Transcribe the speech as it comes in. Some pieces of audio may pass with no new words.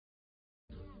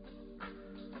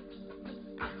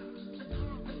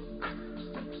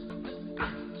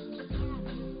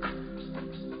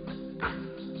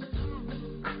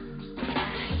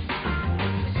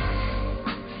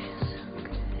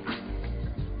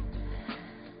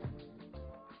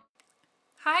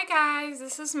Hi guys,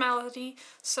 this is Melody.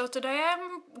 So today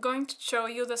I'm going to show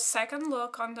you the second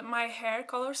look on my hair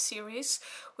color series,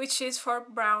 which is for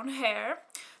brown hair.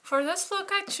 For this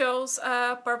look I chose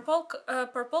a purple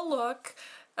look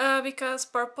because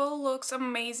purple looks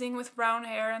amazing with brown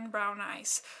hair and brown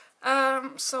eyes.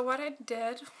 So what I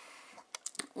did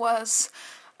was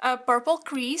a purple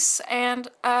crease and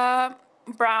a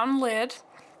brown lid.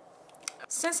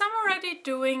 Since I'm already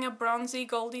doing a bronzy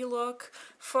goldy look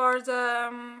for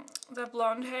the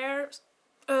blonde hair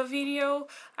video,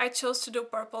 I chose to do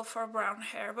purple for brown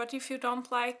hair. But if you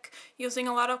don't like using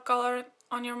a lot of color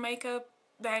on your makeup,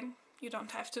 then you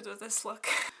don't have to do this look.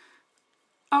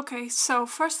 Okay, so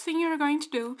first thing you're going to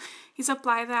do is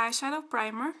apply the eyeshadow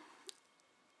primer.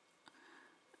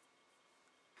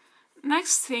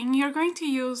 Next thing, you're going to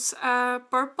use a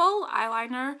purple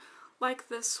eyeliner like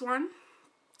this one.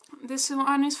 This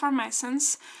one is from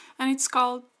Essence and it's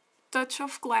called Touch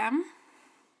of Glam.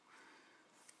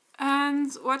 And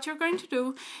what you're going to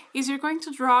do is you're going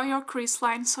to draw your crease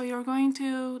line. So you're going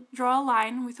to draw a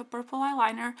line with a purple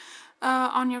eyeliner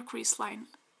on your crease line.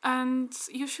 And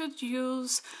you should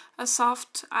use a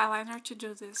soft eyeliner to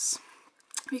do this,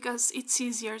 because it's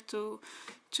easier to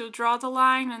draw the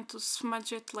line and to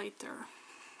smudge it later.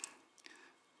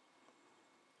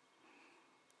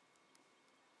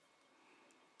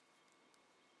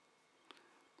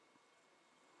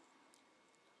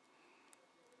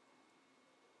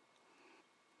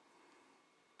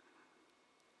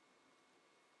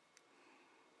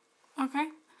 Okay,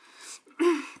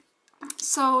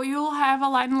 so you'll have a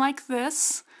line like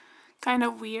this, kind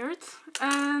of weird,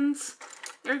 and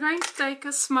you're going to take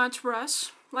a smudge brush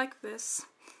like this.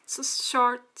 It's a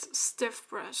short, stiff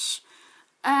brush,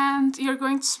 and you're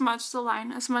going to smudge the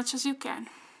line as much as you can.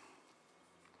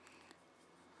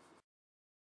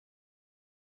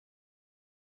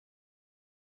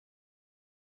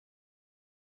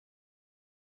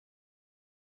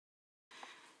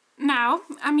 Now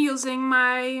I'm using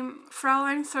my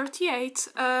Fraulein 38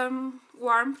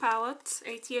 warm palette,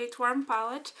 88 warm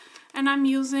palette, and I'm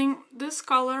using this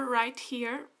color right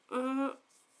here,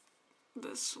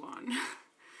 this one,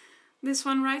 this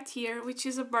one right here, which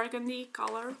is a burgundy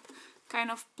color, kind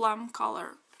of plum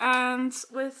color, and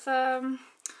with a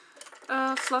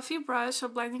fluffy brush, a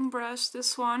blending brush,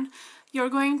 this one, you're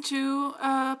going to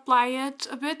apply it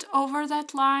a bit over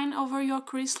that line, over your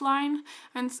crease line,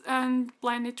 and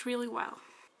blend it really well.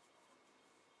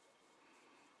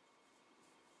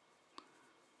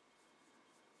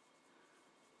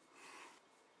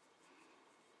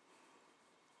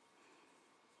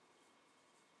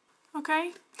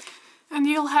 Okay, and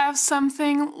you'll have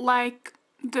something like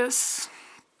this.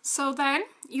 So then,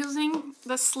 using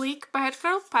the Sleek Bad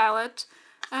Girl palette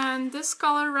and this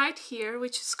color right here,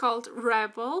 which is called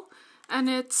Rebel, and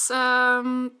it's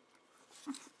a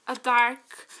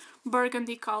dark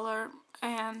burgundy color,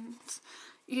 and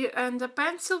a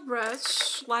pencil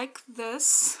brush like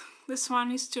this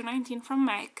one is 219 from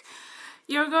MAC,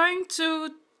 you're going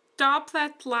to top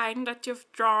that line that you've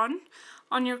drawn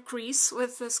on your crease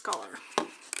with this color.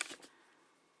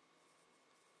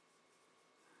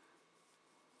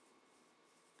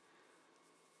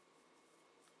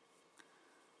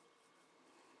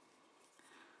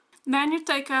 Then you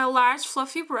take a large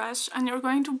fluffy brush and you're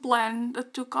going to blend the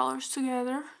two colors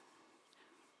together.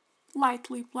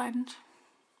 Lightly blend.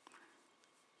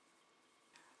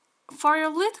 For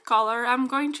your lid color, I'm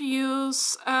going to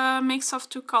use a mix of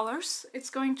two colors. It's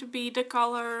going to be the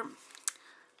color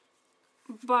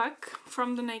Buck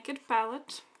from the Naked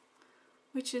palette,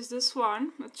 which is this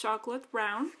one, the chocolate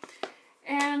brown,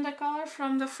 and the color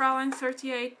from the Fraulein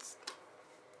 38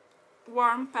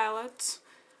 warm palette,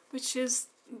 which is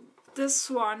this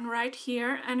one right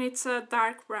here, and it's a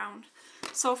dark brown.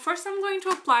 So first I'm going to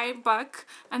apply Buck,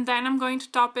 and then I'm going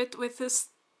to top it with this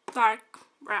dark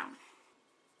brown.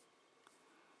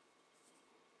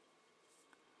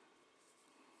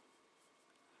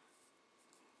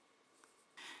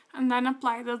 And then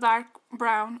apply the dark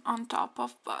brown on top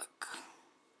of Buck.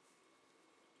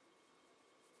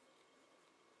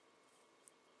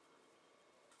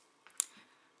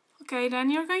 Okay, then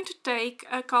you're going to take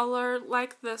a color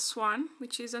like this one,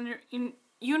 which is a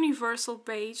universal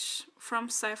beige from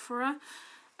Sephora,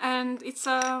 and it's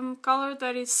a color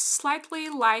that is slightly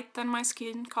light than my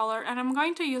skin color, and I'm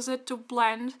going to use it to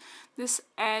blend these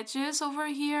edges over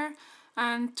here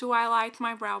and to highlight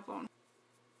my brow bone.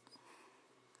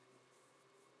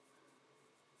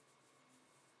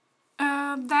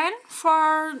 Then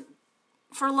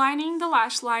for lining the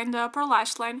lash line, the upper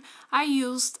lash line, I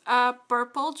used a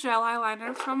purple gel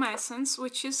eyeliner from Essence,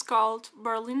 which is called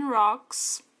Berlin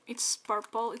Rocks It's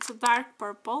purple. It's a dark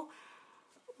purple,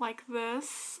 like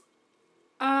this.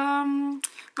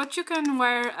 But you can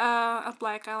wear a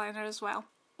black eyeliner as well.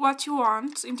 What you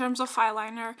want in terms of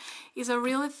eyeliner is a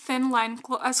really thin line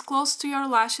as close to your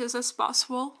lashes as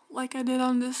possible, like I did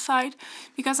on this side,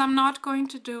 because I'm not going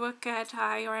to do a cat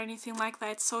eye or anything like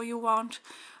that, so you want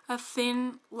a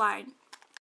thin line.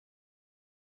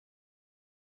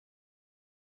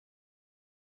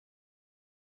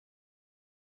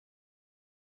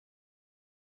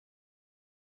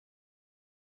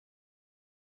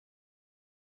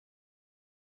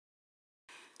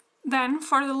 Then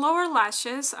for the lower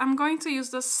lashes, I'm going to use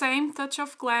the same Touch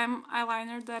of Glam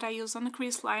eyeliner that I use on the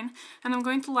crease line, and I'm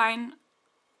going to line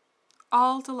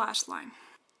all the lash line.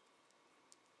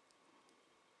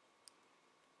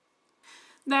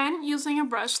 Then, using a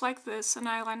brush like this, an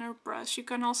eyeliner brush, you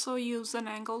can also use an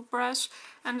angled brush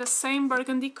and the same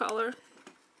burgundy color,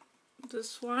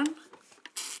 this one.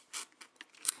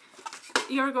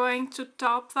 You're going to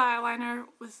top the eyeliner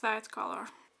with that color.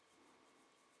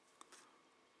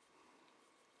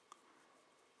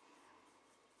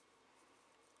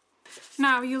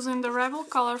 Now, using the Rebel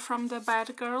color from the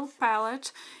Bad Girl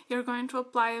palette, you're going to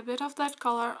apply a bit of that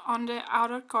color on the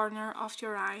outer corner of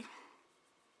your eye.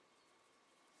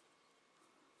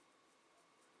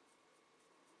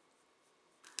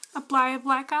 Apply a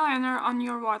black eyeliner on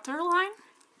your waterline.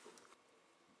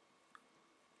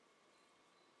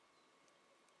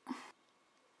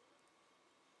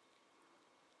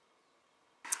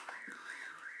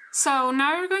 So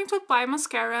now you're going to apply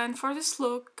mascara, and for this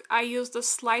look I used a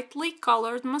slightly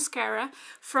colored mascara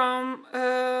from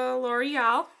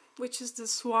L'Oreal, which is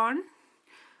this one,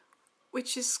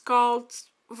 which is called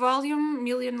Volume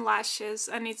Million Lashes,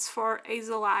 and it's for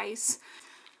hazel eyes.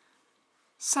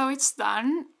 So it's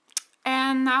done,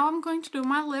 and now I'm going to do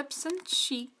my lips and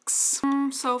cheeks.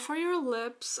 So for your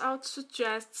lips, I would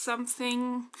suggest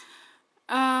something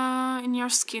in your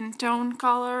skin tone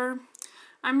color.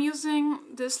 I'm using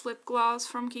this lip gloss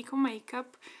from Kiko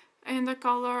Makeup in the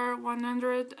color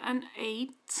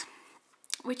 108,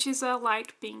 which is a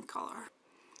light pink color.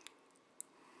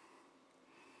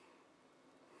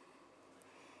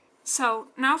 So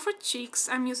now for cheeks,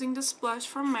 I'm using this blush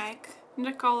from MAC in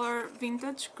the color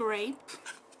Vintage Grape.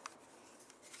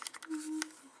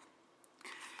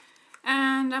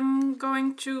 And I'm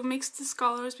going to mix these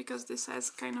colors because this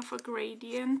has kind of a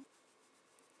gradient.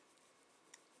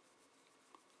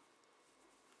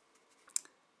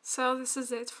 So this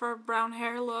is it for a brown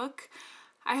hair look.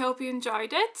 I hope you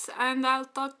enjoyed it, and I'll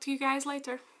talk to you guys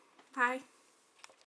later. Bye!